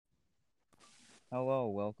Hello,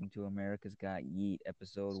 welcome to America's Got Yeet,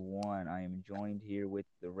 episode 1. I am joined here with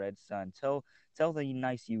the Red Sun. Tell the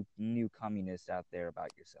nice you new communists out there about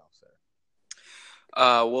yourself, sir.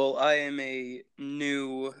 Well, I am a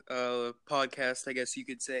new podcast, I guess you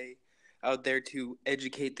could say, out there to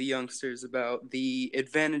educate the youngsters about the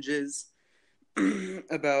advantages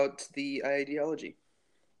about the ideology.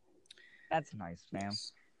 That's nice, fam.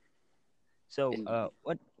 Yes, So, indeed.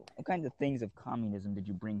 what kinds of things of communism did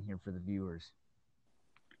you bring here for the viewers,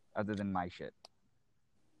 other than my shit?